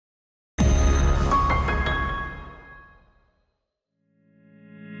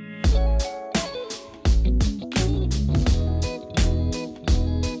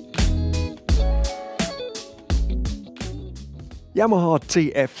Yamaha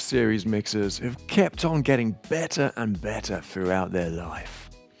TF series mixers have kept on getting better and better throughout their life.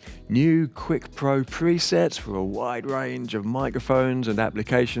 New Quick Pro presets for a wide range of microphones and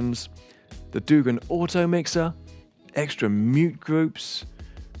applications, the Dugan Auto Mixer, extra mute groups,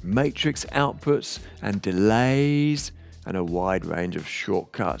 matrix outputs and delays, and a wide range of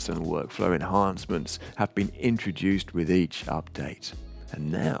shortcuts and workflow enhancements have been introduced with each update.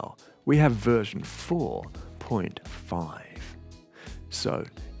 And now we have version 4.5. So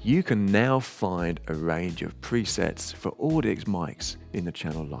you can now find a range of presets for Audix mics in the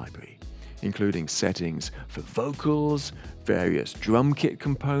channel library, including settings for vocals, various drum kit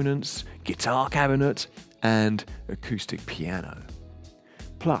components, guitar cabinet, and acoustic piano.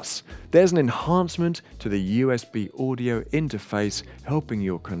 Plus, there's an enhancement to the USB audio interface helping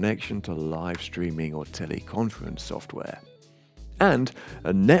your connection to live streaming or teleconference software. And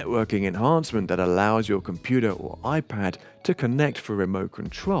a networking enhancement that allows your computer or iPad to connect for remote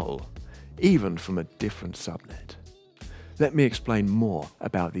control, even from a different subnet. Let me explain more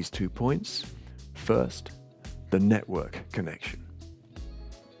about these 2 points. First, the network connection.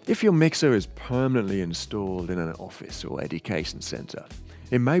 If your mixer is permanently installed in an office or education center,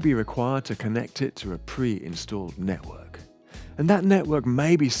 it may be required to connect it to a pre-installed network. And that network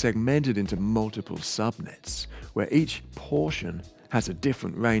may be segmented into multiple subnets, where each portion has a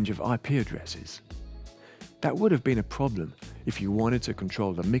different range of IP addresses. That would have been a problem if you wanted to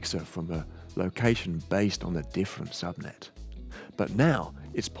control the mixer from a location based on a different subnet. But now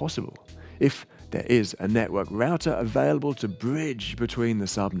it's possible if there is a network router available to bridge between the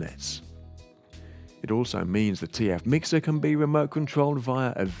subnets. It also means the TF mixer can be remote controlled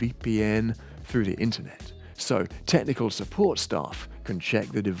via a VPN through the internet, so technical support staff can check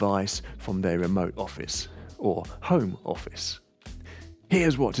the device from their remote office or home office.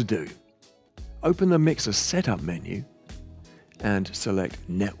 Here's what to do. Open the mixer setup menu and select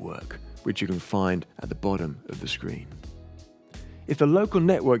Network, which you can find at the bottom of the screen. If the local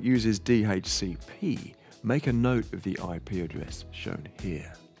network uses DHCP, make a note of the IP address shown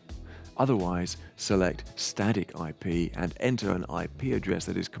here. Otherwise, select Static IP and enter an IP address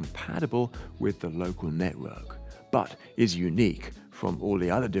that is compatible with the local network, but is unique from all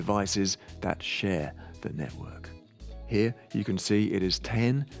the other devices that share the network. Here you can see it is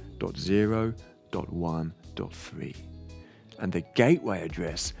 10.0.1.3. And the gateway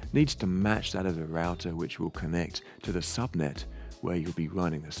address needs to match that of the router which will connect to the subnet where you'll be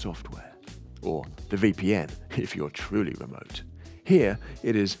running the software, or the VPN if you're truly remote. Here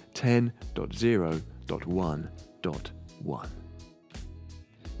it is 10.0.1.1.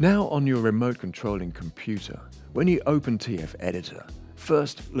 Now on your remote controlling computer, when you open TF Editor,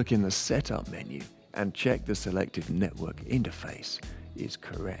 first look in the Setup menu and check the selected network interface is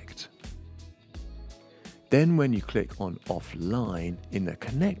correct. Then when you click on Offline in the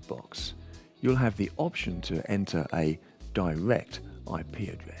Connect box, you'll have the option to enter a direct IP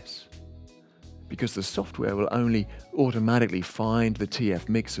address. Because the software will only automatically find the TF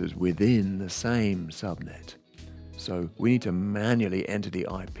mixers within the same subnet. So we need to manually enter the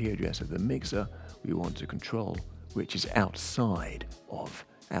IP address of the mixer we want to control, which is outside of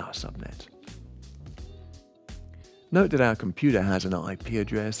our subnet. Note that our computer has an IP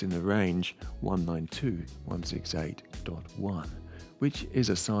address in the range 192.168.1, which is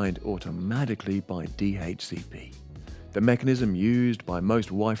assigned automatically by DHCP, the mechanism used by most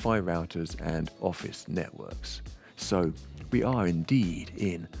Wi-Fi routers and office networks. So we are indeed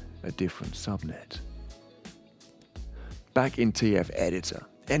in a different subnet. Back in TF Editor,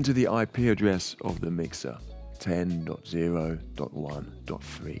 enter the IP address of the mixer,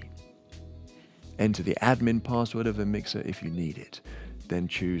 10.0.1.3. Enter the admin password of the mixer if you need it, then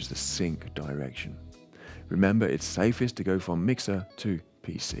choose the sync direction. Remember, it's safest to go from mixer to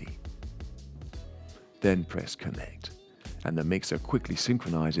PC. Then press connect, and the mixer quickly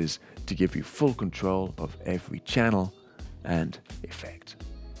synchronizes to give you full control of every channel and effect.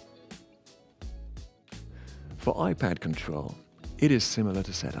 For iPad control, it is similar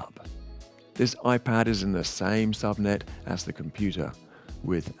to setup. This iPad is in the same subnet as the computer,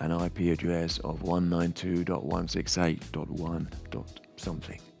 with an IP address of 192.168.1.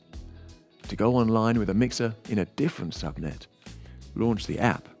 something. To go online with a mixer in a different subnet, launch the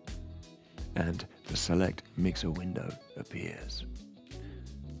app, and the Select Mixer window appears.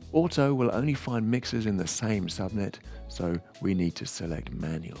 Auto will only find mixers in the same subnet, so we need to select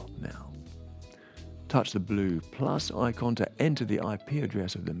Manual now. Touch the blue plus icon to enter the IP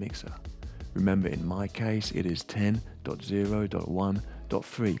address of the mixer. Remember, in my case, it is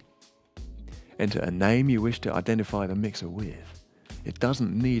 10.0.1.3. Enter a name you wish to identify the mixer with. It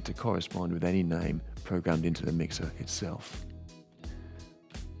doesn't need to correspond with any name programmed into the mixer itself.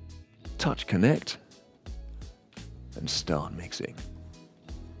 touch connect, and start mixing.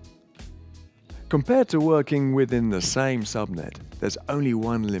 Compared to working within the same subnet, there's only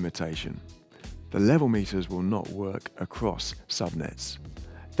one limitation. The level meters will not work across subnets.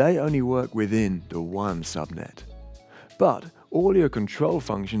 They only work within the one subnet. But all your control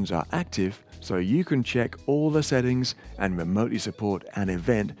functions are active, so you can check all the settings and remotely support an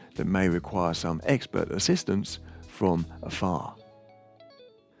event that may require some expert assistance from afar.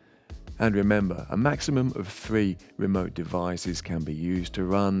 And remember, a maximum of 3 remote devices can be used to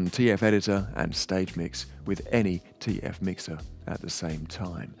run TF Editor and Stage Mix with any TF mixer at the same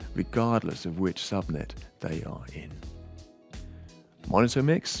time, regardless of which subnet they are in. Monitor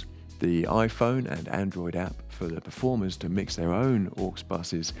Mix, the iPhone and Android app for the performers to mix their own aux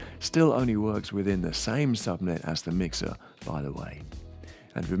buses, still only works within the same subnet as the mixer, by the way.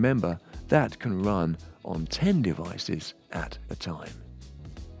 And remember, that can run on 10 devices at a time.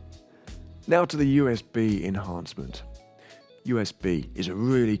 Now to the USB enhancement. USB is a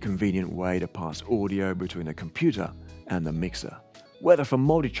really convenient way to pass audio between a computer and the mixer, whether for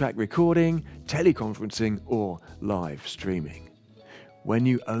multi-track recording, teleconferencing, or live streaming. When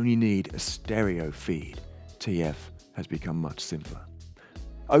you only need a stereo feed, TF has become much simpler.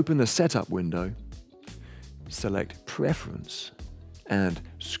 Open the Setup window, select Preference, and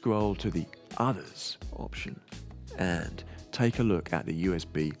scroll to the Others option, and take a look at the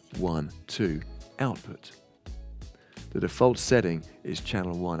USB 1-2 output. The default setting is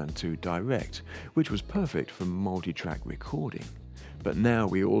channel 1 and 2 direct, which was perfect for multi-track recording. But now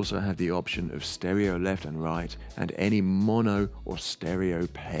we also have the option of stereo left and right and any mono or stereo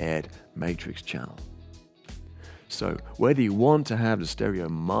paired matrix channel. So whether you want to have the stereo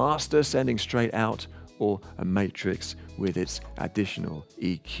master sending straight out or a matrix with its additional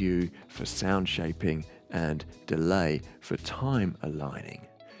EQ for sound shaping and delay for time aligning,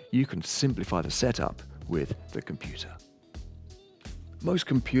 you can simplify the setup with the computer. Most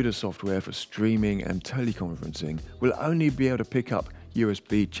computer software for streaming and teleconferencing will only be able to pick up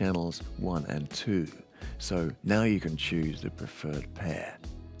USB channels 1 and 2, so now you can choose the preferred pair.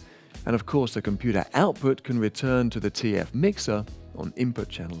 And of course, the computer output can return to the TF mixer on input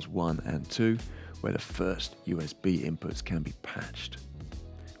channels 1 and 2, where the first USB inputs can be patched.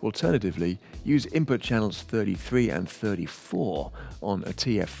 Alternatively, use input channels 33 and 34 on a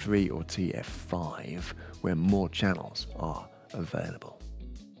TF3 or TF5, where more channels are available.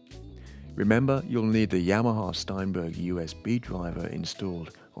 Remember, you'll need the Yamaha Steinberg USB driver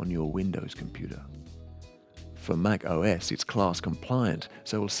installed on your Windows computer. For Mac OS, it's class compliant,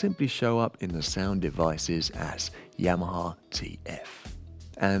 so it will simply show up in the sound devices as Yamaha TF,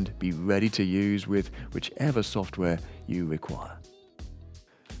 and be ready to use with whichever software you require.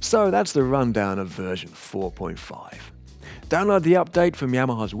 So that's the rundown of version 4.5. Download the update from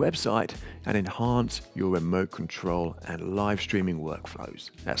Yamaha's website and enhance your remote control and live streaming workflows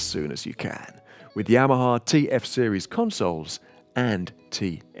as soon as you can with Yamaha TF series consoles and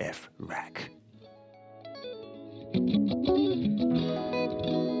TF rack.